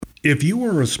If you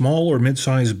are a small or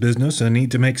mid-sized business and need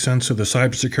to make sense of the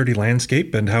cybersecurity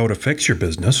landscape and how it affects your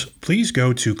business, please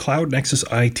go to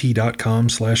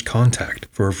cloudnexusit.com/contact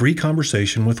for a free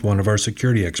conversation with one of our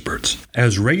security experts.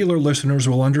 As regular listeners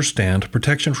will understand,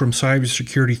 protection from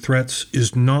cybersecurity threats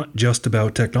is not just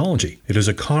about technology. It is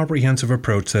a comprehensive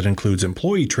approach that includes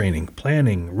employee training,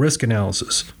 planning, risk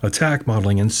analysis, attack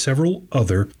modeling, and several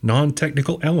other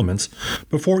non-technical elements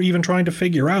before even trying to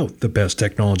figure out the best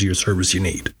technology or service you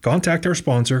need. Contact our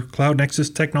sponsor, Cloud Nexus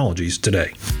Technologies,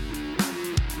 today.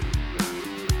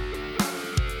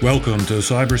 Welcome to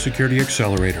Cybersecurity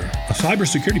Accelerator, a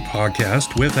cybersecurity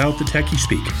podcast without the techie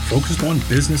speak, focused on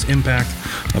business impact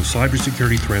of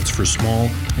cybersecurity threats for small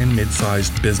and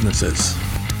mid-sized businesses.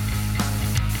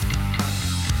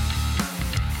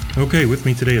 Okay, with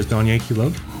me today is Don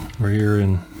Yankeelov. We're here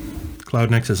in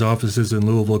Cloud Nexus offices in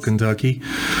Louisville, Kentucky.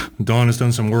 Don has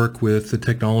done some work with the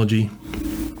technology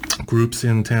groups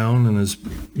in town, and as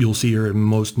you'll see her at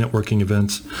most networking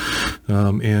events,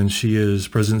 and she is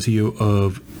president and CEO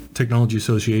of Technology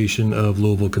Association of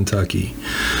Louisville, Kentucky.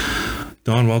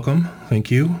 Don, welcome. Thank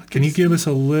you. Can you give us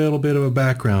a little bit of a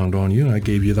background on you? I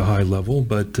gave you the high level,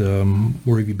 but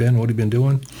where have you been? What have you been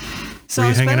doing? So Were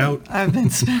you hanging out? I've been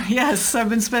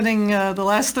spending the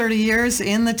last 30 years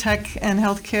in the tech and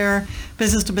healthcare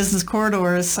business-to-business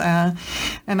corridors,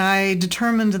 and I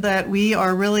determined that we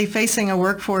are really facing a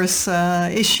workforce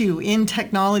issue in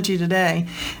technology today.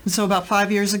 And so about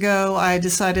 5 years ago, I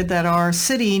decided that our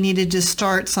city needed to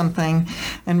start something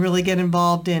and really get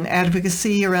involved in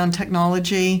advocacy around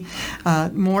technology,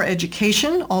 more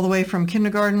education, all the way from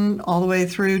kindergarten all the way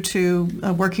through to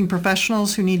working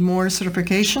professionals who need more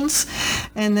certifications.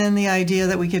 And then the idea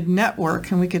that we could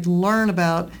network and we could learn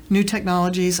about new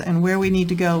technologies and where we need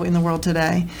to go in the world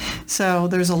today. So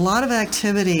there's a lot of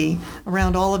activity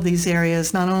around all of these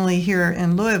areas, not only here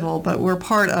in Louisville, but we're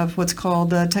part of what's called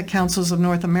the Tech Councils of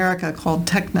North America, called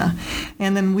TECNA.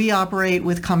 And then we operate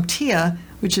with CompTIA,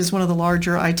 which is one of the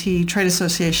larger IT trade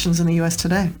associations in the U.S.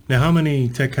 today. Now, how many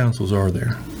tech councils are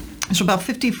there? So about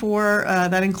 54,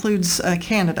 that includes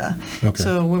Canada. Okay.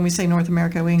 So when we say North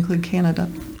America, we include Canada.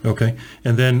 Okay.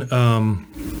 And then, are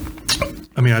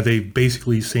they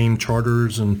basically same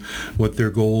charters and what their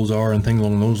goals are and things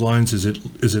along those lines? Is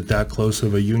it that close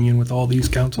of a union with all these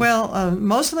councils? Well,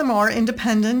 most of them are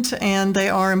independent and they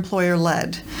are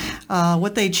employer-led.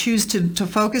 What they choose to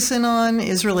focus in on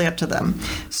is really up to them.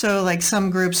 So like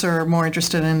some groups are more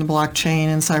interested in blockchain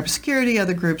and cybersecurity.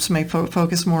 Other groups may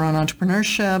focus more on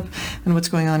entrepreneurship and what's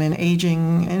going on in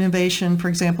aging innovation. For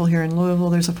example, here in Louisville,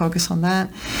 there's a focus on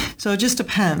that. So it just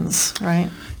depends,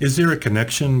 right? Is there a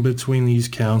connection between these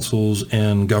councils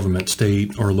and government,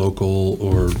 state or local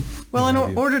or... Well, in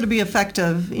order to be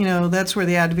effective, that's where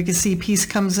the advocacy piece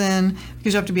comes in,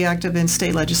 because you have to be active in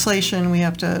state legislation. We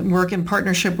have to work in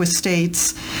partnership with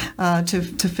states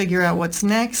to figure out what's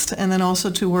next, and then also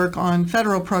to work on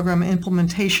federal program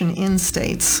implementation in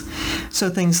states. So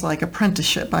things like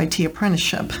apprenticeship, IT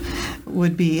apprenticeship,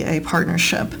 would be a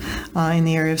partnership. In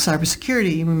the area of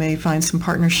cybersecurity, we may find some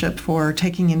partnership for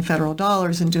taking in federal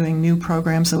dollars and doing new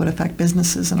programs that would affect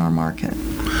businesses in our market.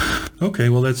 Okay,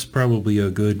 well, that's probably a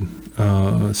good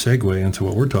segue into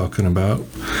what we're talking about.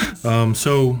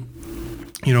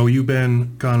 You've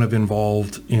been kind of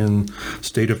involved in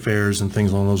state affairs and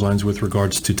things along those lines with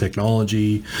regards to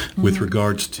technology, mm-hmm. with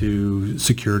regards to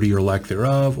security or lack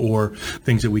thereof, or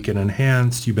things that we can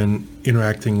enhance. You've been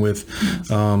interacting with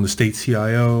the state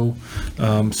CIO.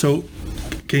 So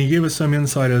can you give us some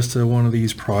insight as to one of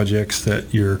these projects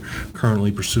that you're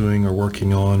currently pursuing or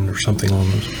working on or something along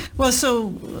those? Well,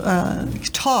 so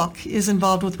TALK is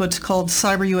involved with what's called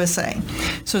Cyber USA.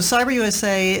 So Cyber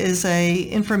USA is a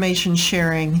information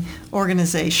sharing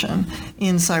organization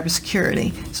in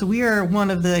cybersecurity. So we are one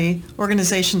of the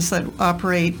organizations that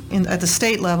operate at the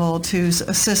state level to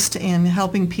assist in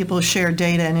helping people share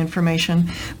data and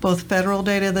information, both federal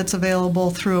data that's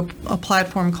available through a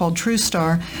platform called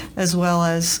TrueStar, as well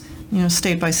as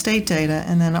state-by-state data,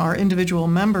 and then our individual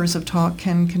members of TALK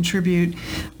can contribute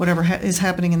whatever is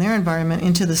happening in their environment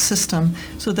into the system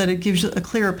so that it gives you a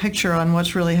clearer picture on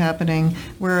what's really happening,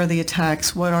 where are the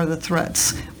attacks, what are the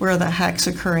threats, where are the hacks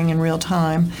occurring in real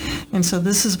time. And so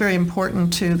this is very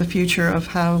important to the future of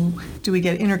how do we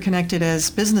get interconnected as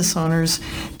business owners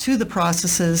to the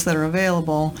processes that are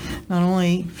available, not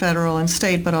only federal and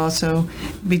state, but also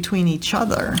between each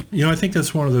other. I think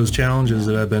that's one of those challenges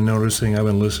that I've been noticing. I've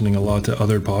been listening a a lot to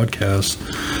other podcasts,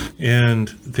 and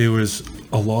there was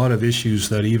a lot of issues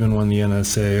that even when the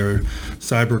NSA or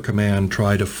Cyber Command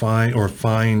try to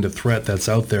find a threat that's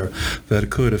out there that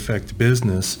could affect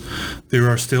business, there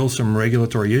are still some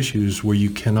regulatory issues where you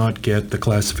cannot get the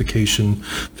classification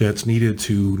that's needed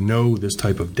to know this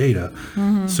type of data.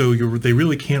 Mm-hmm. So they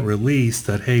really can't release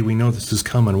that, hey, we know this is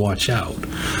coming, watch out.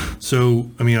 So,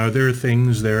 I mean, are there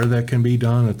things there that can be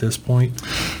done at this point?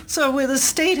 So the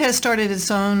state has started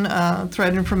its own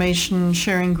threat information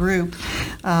sharing group,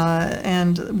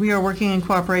 and we are working in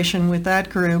cooperation with that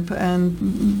group.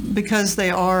 And because they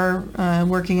are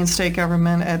working in state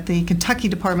government at the Kentucky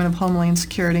Department of Homeland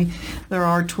Security, there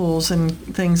are tools and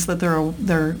things that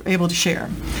they're able to share.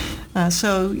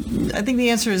 So I think the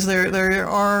answer is there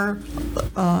are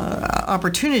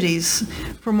opportunities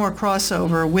for more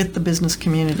crossover with the business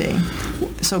community.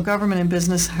 So government and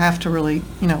business have to really,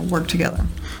 work together.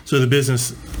 So the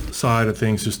business side of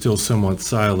things is still somewhat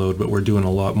siloed, but we're doing a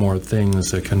lot more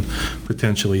things that can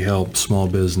potentially help small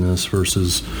business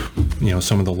versus,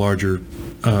 some of the larger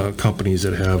companies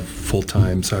that have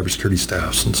full-time cybersecurity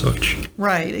staffs and such.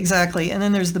 Right, exactly. And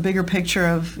then there's the bigger picture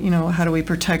of, how do we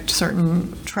protect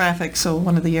certain traffic? So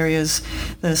one of the areas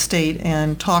the state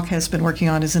and TALK has been working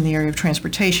on is in the area of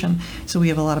transportation. So we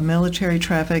have a lot of military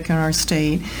traffic in our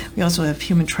state. We also have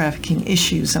human trafficking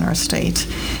issues in our state.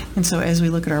 And so as we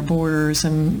look at our borders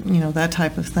and, that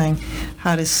type of thing,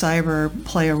 how does cyber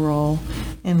play a role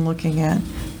in looking at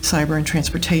cyber and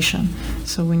transportation?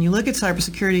 So when you look at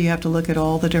cybersecurity, you have to look at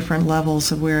all the different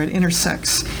levels of where it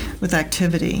intersects with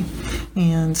activity.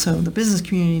 And so the business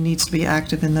community needs to be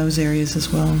active in those areas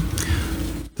as well.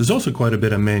 There's also quite a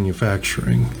bit of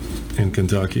manufacturing in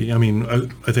Kentucky. I mean,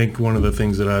 I think one of the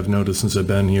things that I've noticed since I've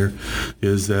been here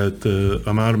is that the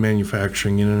amount of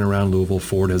manufacturing in and around Louisville,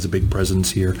 Ford has a big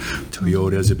presence here,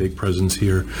 Toyota has a big presence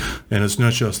here, and it's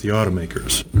not just the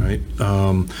automakers, right?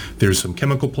 There's some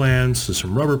chemical plants, there's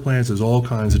some rubber plants, there's all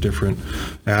kinds of different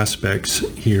aspects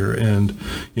here, and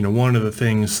one of the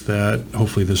things that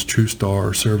hopefully this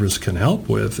TrueStar service can help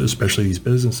with, especially these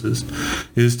businesses,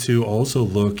 is to also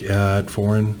look at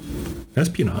foreign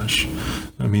espionage.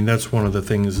 I mean, that's one of the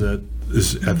things that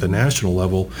is at the national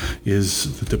level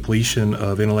is the depletion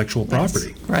of intellectual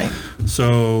property. Yes, right.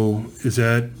 So is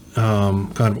that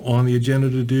kind of on the agenda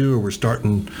to do, or we're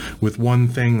starting with one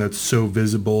thing that's so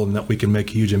visible and that we can make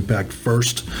a huge impact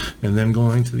first and then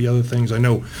going to the other things? I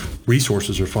know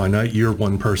resources are finite. You're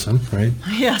one person, right?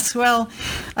 Yes. Well,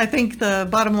 I think the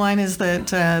bottom line is that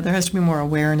there has to be more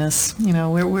awareness.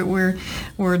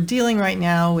 We're dealing right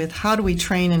now with how do we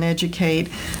train and educate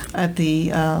at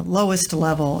the lowest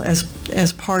level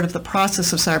as part of the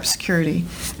process of cybersecurity,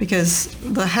 because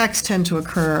the hacks tend to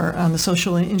occur on the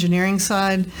social engineering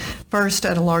side first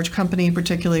at a large company,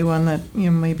 particularly one that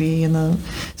may be in the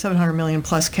 700 million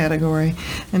plus category.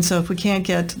 And so if we can't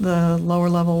get the lower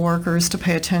level workers to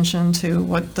pay attention to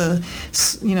what the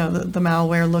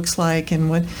malware looks like and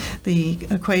what the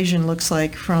equation looks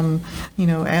like from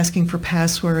asking for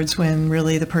passwords when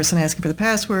really the person asking for the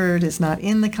password is not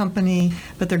in the company,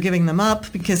 but they're giving them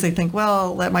up because they think,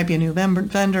 well, that might be a new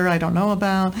vendor I don't know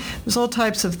about. There's all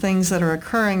types of things that are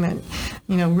occurring that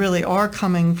really are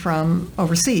coming from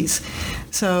overseas.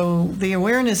 So the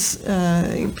awareness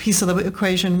piece of the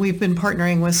equation, we've been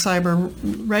partnering with Cyber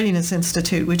Readiness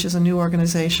Institute, which is a new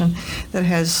organization that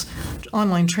has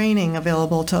online training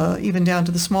available to even down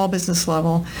to the small business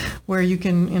level, where you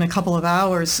can in a couple of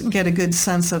hours get a good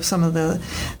sense of some of the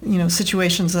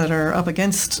situations that are up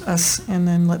against us, and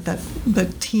then let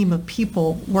the team of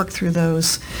people work through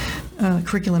those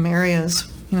curriculum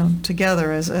areas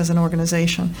together as an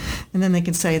organization, and then they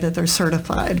can say that they're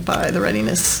certified by the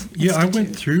Readiness Institute. I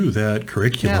went through that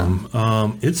curriculum.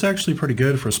 Yeah. It's actually pretty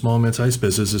good for small and mid-sized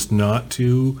business. It's not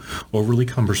too overly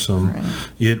cumbersome. Right.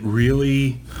 It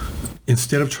really,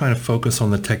 instead of trying to focus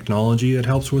on the technology that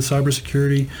helps with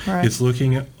cybersecurity, right, it's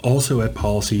looking also at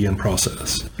policy and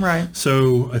process. Right.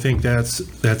 So I think that's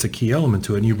a key element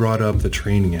to it. And you brought up the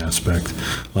training aspect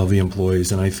of the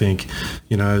employees, and I think,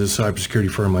 as a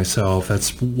cybersecurity firm myself,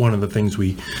 that's one of the things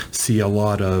we see a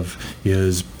lot of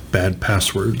is bad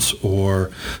passwords or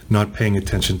not paying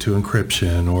attention to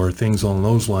encryption or things along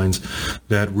those lines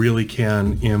that really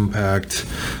can impact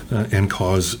and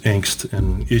cause angst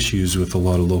and issues with a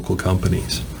lot of local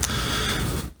companies.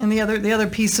 And And the other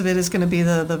piece of it is going to be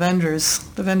the vendors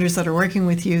that are working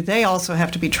with you. They also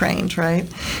have to be trained, right?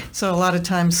 So a lot of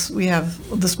times we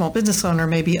have the small business owner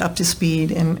maybe up to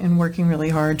speed and working really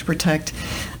hard to protect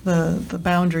the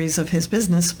boundaries of his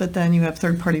business, but then you have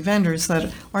third-party vendors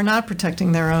that are not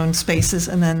protecting their own spaces,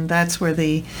 and then that's where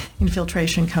the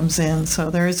infiltration comes in.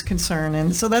 So there is concern,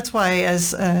 and so that's why,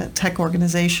 as a tech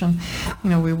organization,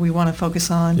 we want to focus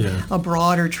on a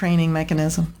broader training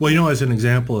mechanism. Well, as an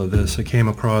example of this, I came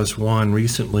across one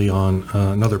recently on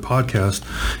another podcast.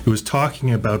 It was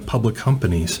talking about public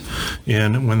companies,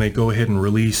 and when they go ahead and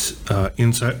release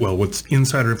what's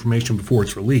insider information before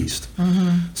it's released.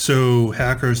 Mm-hmm. So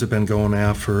hackers have been going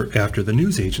after the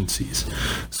news agencies.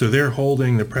 So they're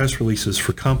holding the press releases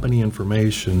for company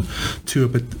information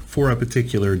for a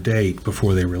particular date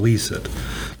before they release it.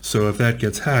 So if that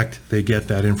gets hacked, they get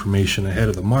that information ahead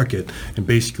of the market and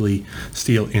basically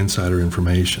steal insider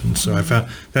information. So I found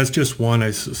that's just one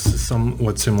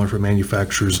somewhat similar for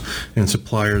manufacturers and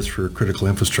suppliers for critical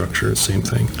infrastructure. Same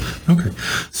thing. Okay.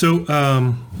 So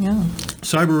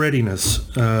cyber readiness,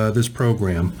 this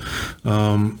program,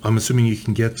 I'm assuming you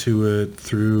can get to it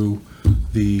through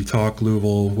the Talk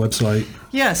Louisville website.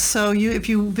 Yes, so if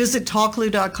you visit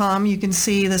talklou.com, you can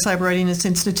see the Cyber Readiness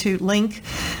Institute link,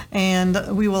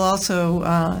 and we will also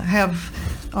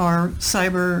have our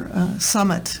Cyber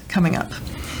Summit coming up.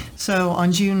 So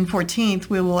on June 14th,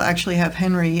 we will actually have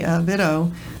Henry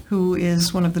Vitto, who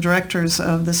is one of the directors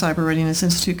of the Cyber Readiness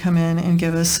Institute, come in and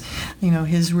give us,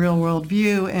 his real-world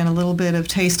view and a little bit of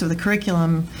taste of the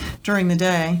curriculum during the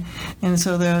day. And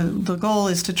so the goal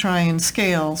is to try and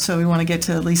scale. So we want to get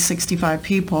to at least 65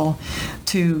 people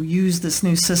to use this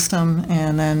new system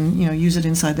and then, use it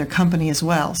inside their company as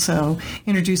well. So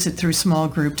introduce it through small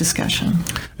group discussion.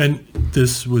 And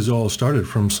this was all started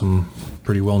from some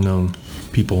pretty well-known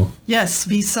people. Yes,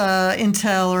 Visa,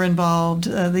 Intel are involved.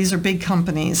 These are big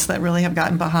companies that really have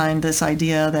gotten behind this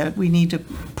idea that we need to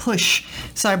push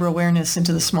cyber awareness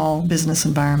into the small business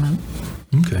environment.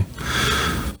 Okay.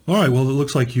 All right. Well, it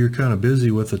looks like you're kind of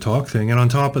busy with the talk thing. And on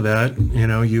top of that,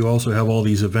 you also have all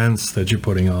these events that you're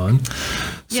putting on.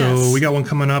 So yes. We got one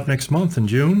coming up next month in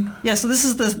June. Yeah, so this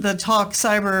is the Talk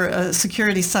Cyber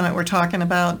Security Summit we're talking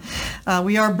about.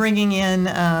 We are bringing in,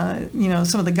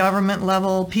 some of the government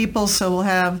level people. So we'll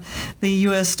have the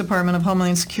U.S. Department of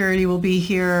Homeland Security will be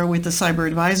here with the Cyber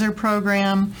Advisor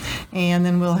Program. And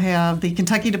then we'll have the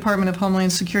Kentucky Department of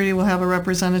Homeland Security will have a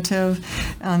representative.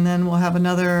 And then we'll have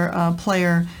another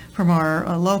player from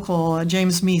our local,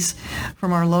 James Meese,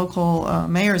 from our local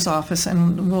mayor's office,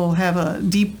 and we'll have a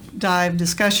deep dive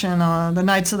discussion on the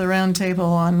Knights of the Round Table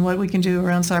on what we can do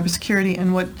around cybersecurity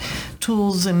and what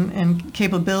tools and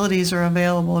capabilities are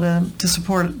available to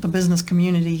support the business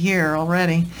community here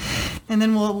already. And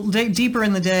then we'll dig deeper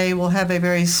in the day. We'll have a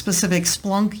very specific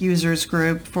Splunk users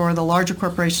group for the larger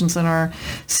corporations in our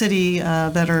city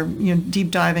that are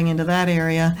deep diving into that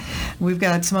area. We've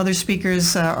got some other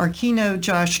speakers. Our keynote,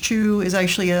 Josh Chu, is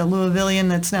actually a Louisvillian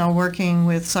that's now working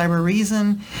with Cyber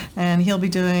Reason, and he'll be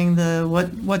doing the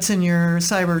what's in your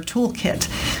cyber toolkit.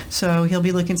 So he'll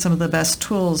be looking at some of the best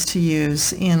tools to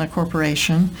use in a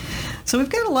corporation. So we've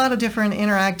got a lot of different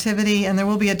interactivity, and there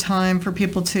will be a time for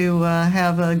people to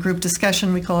have a group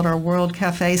discussion. We call it our World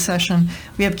Cafe session.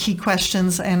 We have key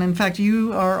questions, and in fact,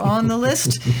 you are on the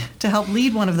list to help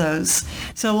lead one of those.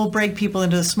 So we'll break people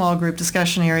into small group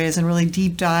discussion areas and really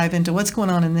deep dive into what's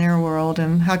going on in their world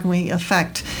and how can we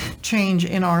affect change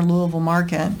in our Louisville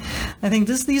market. I think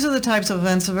these are the types of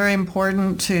events that are very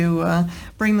important to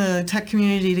bring the tech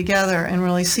community together and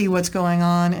really see what's going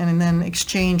on and then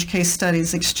exchange case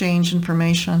studies, exchange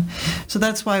information. So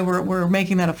that's why we're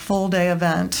making that a full day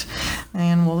event,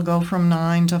 and we'll go from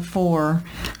 9 to 4.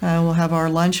 We'll have our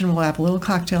lunch and we'll have a little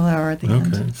cocktail hour at the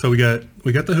end. Okay, so we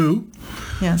got the who.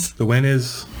 Yes. The when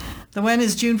is? The when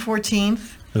is June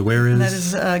 14th. The where is? And that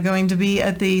is going to be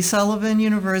at the Sullivan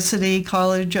University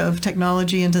College of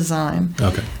Technology and Design.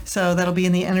 Okay. So that'll be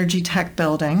in the Energy Tech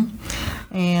Building.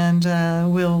 And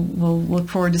we'll look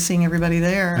forward to seeing everybody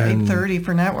there at 8:30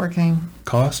 for networking.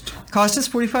 Cost? Cost is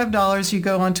 $45. You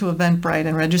go onto Eventbrite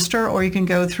and register, or you can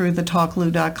go through the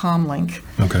talklou.com link.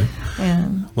 Okay.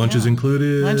 And lunch is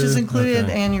included? Lunch is included,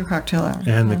 okay. And your cocktail hour.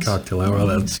 And the cocktail hour.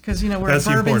 Well, that's because we're a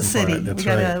bourbon city. That's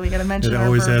we got to mention it our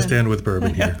always bourbon. has to end with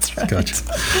bourbon here. That's right. Gotcha.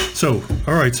 So,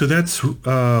 all right. So that's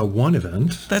one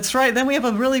event. That's right. Then we have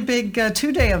a really big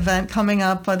 2-day event coming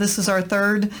up. This is our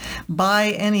third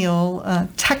biennial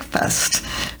Tech Fest.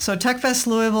 So Tech Fest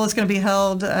Louisville is going to be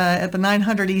held at the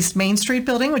 900 East Main Street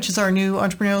building, which is our new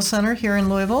entrepreneurial center here in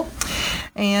Louisville.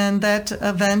 And that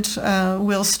event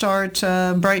will start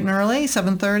bright and early,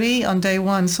 7:30 7:30 on day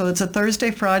one. So it's a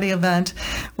Thursday, Friday event.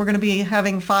 We're going to be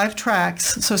having 5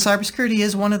 tracks. So cybersecurity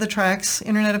is one of the tracks,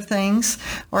 Internet of Things,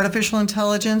 artificial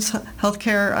intelligence,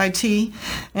 healthcare, IT,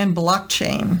 and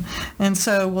blockchain. And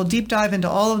so we'll deep dive into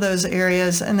all of those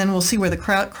areas, and then we'll see where the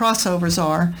crossovers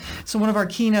are. So one of our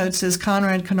keynotes is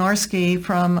Konrad Konarski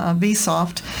from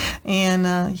Vsoft,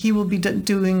 and he will be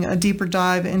doing a deeper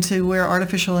dive into where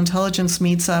artificial intelligence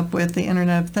meets up with the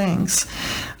Internet of Things.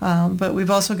 But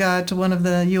we've also got one of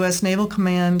the U.S. Naval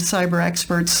Command cyber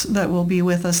experts that will be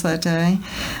with us that day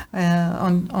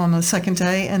on the second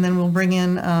day, and then we'll bring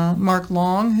in Mark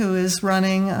Long, who is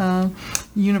running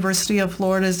University of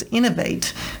Florida's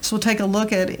Innovate. So we'll take a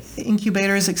look at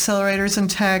incubators, accelerators, and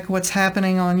tech, what's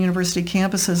happening on university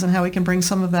campuses, and how we can bring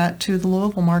some of that to the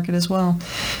Louisville market as well.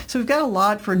 So we've got a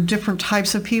lot for different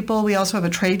types of people. We also have a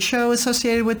trade show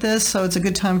associated with this, so it's a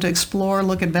good time to explore,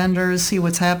 look at vendors, see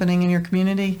what's happening in your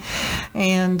community,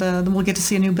 and then we'll get to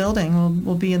see a new building.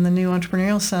 We'll be in the new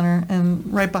entrepreneurial center, and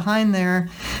right behind there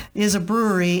is a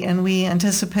brewery, and we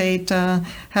anticipate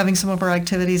having some of our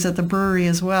activities at the brewery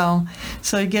as well.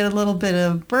 So you get a little bit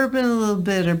of bourbon, a little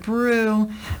bit of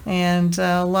brew, and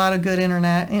a lot of good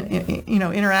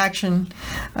interaction,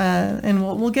 and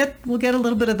we'll get a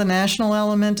little bit of the national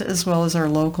element as well as our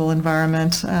local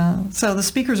environment. So the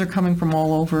speakers are coming from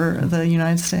all over the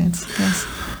United States. Yes.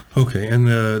 Okay, and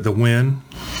the when?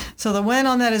 So the when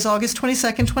on that is August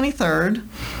 22nd, 23rd.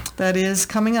 That is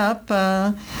coming up,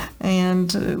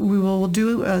 and we will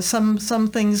do some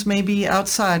things maybe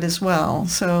outside as well.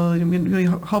 So we're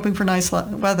hoping for nice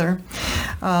weather.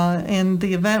 And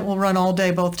the event will run all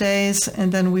day, both days,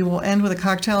 and then we will end with a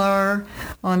cocktail hour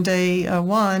on day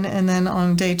 1, and then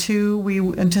on day 2 we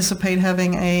anticipate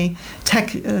having a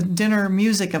tech dinner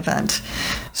music event.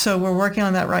 So we're working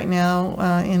on that right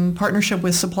now in partnership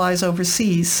with Supplies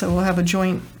Overseas, so we'll have a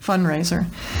joint fundraiser.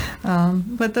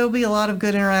 But there'll be a lot of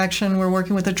good interaction. We're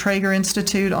working with the Traeger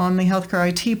Institute on the healthcare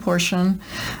IT portion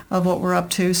of what we're up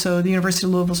to, so the University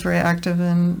of Louisville is very active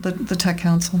in the Tech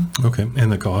Council. Okay,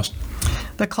 and the cost?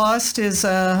 The cost is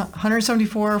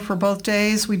 $174 for both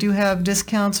days. We do have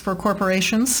discounts for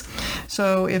corporations.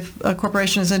 So if a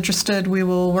corporation is interested, we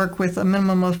will work with a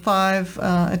minimum of 5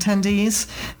 attendees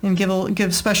and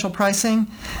give special pricing.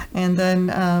 And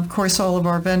then, of course, all of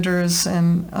our vendors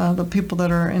and the people that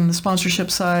are in the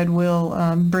sponsorship side will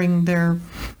bring their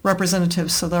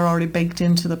representatives, so they're already baked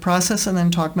into the process. And then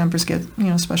talk members get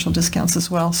special discounts as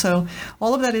well. So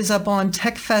all of that is up on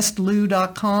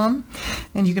techfestlou.com,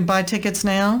 and you can buy tickets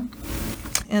now.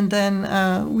 And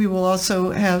then we will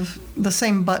also have the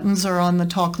same buttons are on the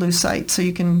Talk Lou site, so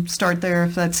you can start there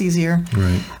if that's easier.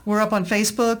 Right. We're up on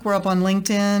Facebook. We're up on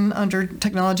LinkedIn under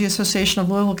Technology Association of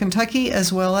Louisville, Kentucky,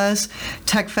 as well as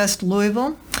TechFest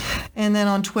Louisville. And then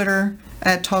on Twitter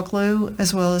at Talk Lou,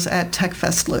 as well as at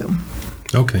TechFest Lou.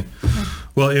 Okay.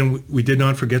 Well, and we did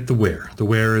not forget the where. The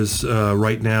where is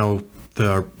right now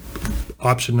the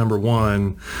option number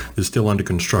 1 is still under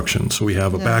construction, so we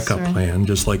have a backup plan,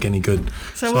 just like any good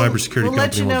cybersecurity company. We'll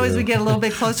let you know as we get a little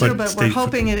bit closer, but we're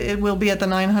hoping it will be at the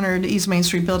 900 East Main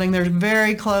Street building. They're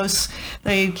very close.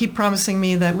 They keep promising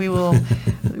me that we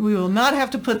will not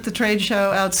have to put the trade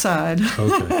show outside.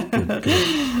 Okay,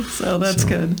 good. So that's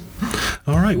good.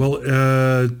 All right. Well,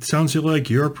 sounds like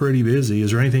you're pretty busy.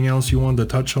 Is there anything else you wanted to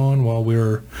touch on while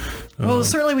we're... Well,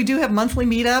 certainly we do have monthly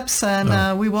meetups,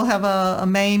 and we will have a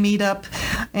May meetup,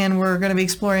 and we're going to be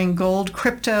exploring gold,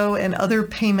 crypto, and other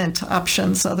payment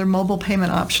options, other mobile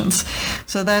payment options.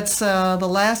 So that's the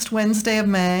last Wednesday of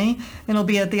May, and it'll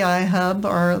be at the iHub,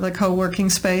 or the co-working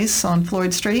space on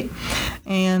Floyd Street,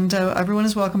 and everyone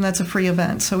is welcome. That's a free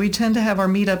event. So we tend to have our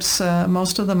meetups,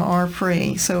 most of them are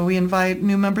free. So we invite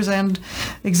new members and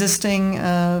existing,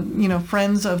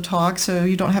 friends of Talk, so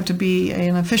you don't have to be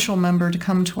an official member to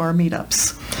come to our meetups.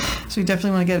 So we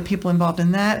definitely want to get people involved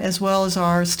in that, as well as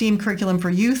our STEAM curriculum for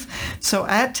youth. So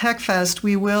at TechFest,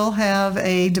 we will have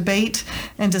a debate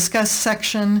and discuss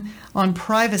section on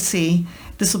privacy.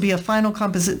 This will be a final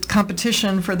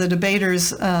competition for the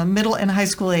debaters, middle and high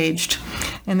school aged.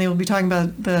 And they will be talking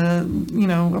about the,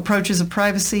 approaches of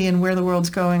privacy and where the world's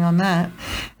going on that.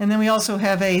 And then we also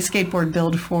have a skateboard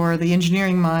build for the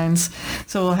engineering minds.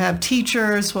 So we'll have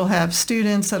teachers, we'll have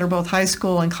students that are both high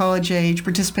school and college age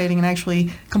participating in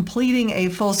actually completing a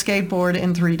full skateboard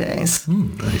in 3 days.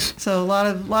 Nice. So a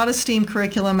lot of STEAM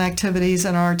curriculum activities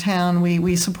in our town.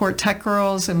 We support Tech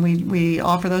Girls, and we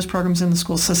offer those programs in the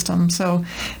school system. So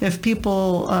if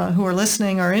people who are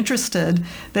listening are interested,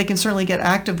 they can certainly get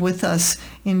active with us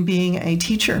in being a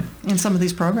teacher in some of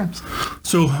these programs.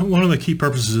 So one of the key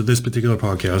purposes of this particular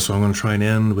podcast, so I'm going to try and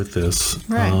end with this,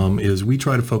 is we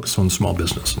try to focus on small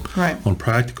business, on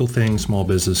practical things small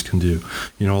business can do.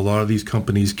 A lot of these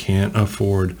companies can't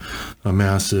afford a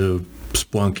massive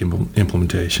Splunk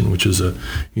implementation, which is a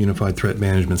unified threat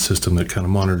management system that kind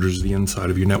of monitors the inside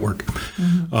of your network.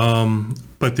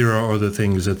 But there are other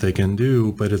things that they can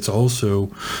do, but it's also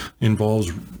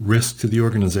involves risk to the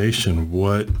organization.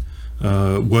 What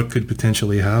could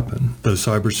potentially happen? Does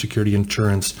cybersecurity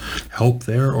insurance help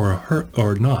there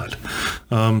or not?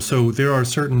 So there are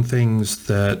certain things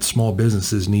that small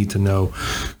businesses need to know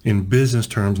in business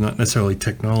terms, not necessarily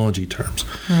technology terms.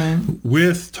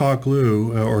 With Talk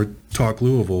Louisville,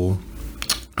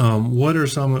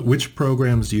 which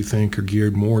programs do you think are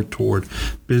geared more toward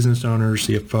business owners,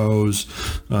 CFOs,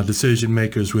 decision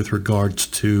makers with regards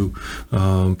to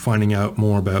finding out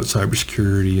more about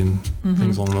cybersecurity and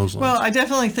things along those lines? Well, I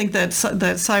definitely think that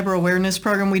that cyber awareness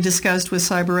program we discussed with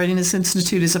Cyber Readiness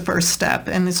Institute is a first step,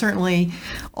 and certainly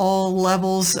all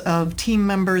levels of team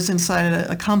members inside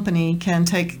a company can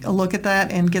take a look at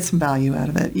that and get some value out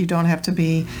of it. You don't have to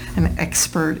be an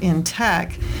expert in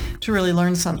tech to really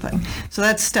learn something. So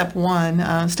that's step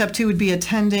one. Step two would be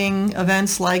attending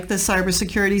events like the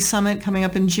Cybersecurity Summit coming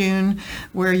up in June,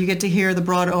 where you get to hear the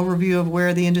broad overview of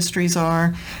where the industries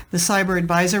are. The Cyber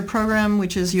Advisor Program,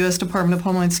 which is U.S. Department of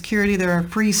Homeland Security, there are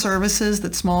free services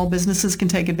that small businesses can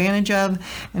take advantage of,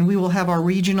 and we will have our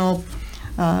regional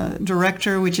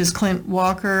director, which is Clint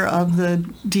Walker of the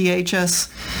DHS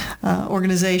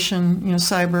organization,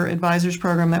 Cyber Advisors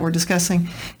Program that we're discussing.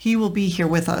 He will be here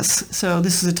with us. So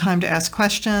this is a time to ask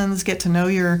questions, get to know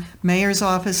your mayor's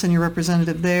office and your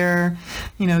representative there,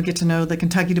 get to know the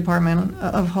Kentucky Department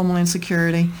of Homeland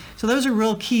Security. So those are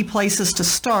real key places to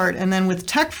start. And then with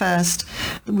TechFest,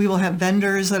 we will have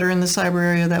vendors that are in the cyber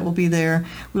area that will be there.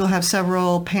 We'll have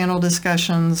several panel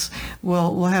discussions.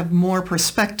 We'll have more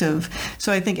perspective.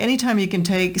 So I think anytime you can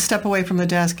step away from the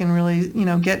desk and really,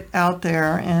 get out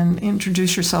there and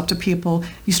introduce yourself to people,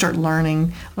 you start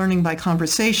learning by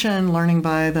conversation, learning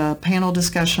by the panel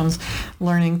discussions,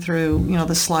 learning through,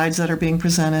 the slides that are being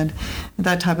presented,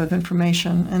 that type of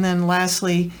information. And then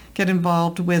lastly, get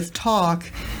involved with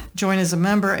Talk, join as a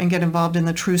member, and get involved in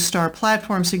the TrueStar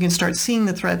platform so you can start seeing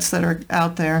the threats that are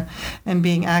out there and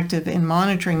being active in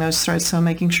monitoring those threats, so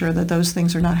making sure that those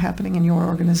things are not happening in your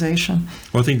organization.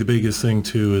 Well, I think the biggest thing,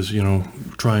 too, is,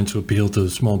 trying to appeal to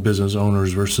small business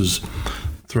owners versus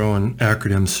throwing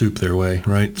acronym soup their way,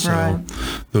 right? So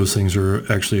those things are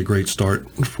actually a great start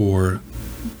for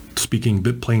speaking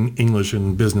plain English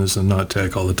in business and not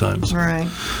tech all the time. So. Right.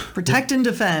 Protect and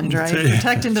defend, right?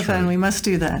 Protect and defend. Right. We must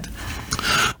do that.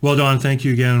 Well, Dawn, thank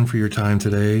you again for your time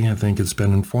today. I think it's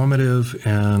been informative,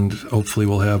 and hopefully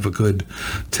we'll have a good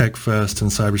Tech Fest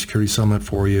and Cybersecurity Summit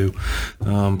for you.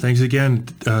 Thanks again.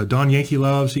 Dawn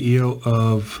Yankeelov, CEO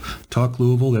of Talk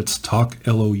Louisville. That's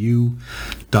talklou.com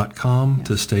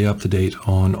to stay up to date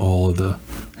on all of the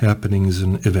happenings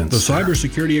and events. The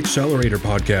Cybersecurity Accelerator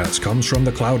podcast comes from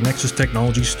the Cloud Nexus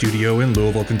Technology Studio in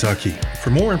Louisville, Kentucky.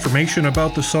 For more information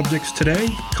about the subjects today,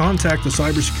 contact the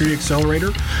Cybersecurity Accelerator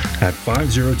at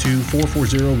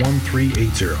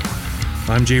 502-440-1380.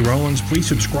 I'm Jay Rollins. Please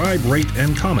subscribe, rate,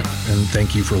 and comment, and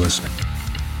thank you for listening.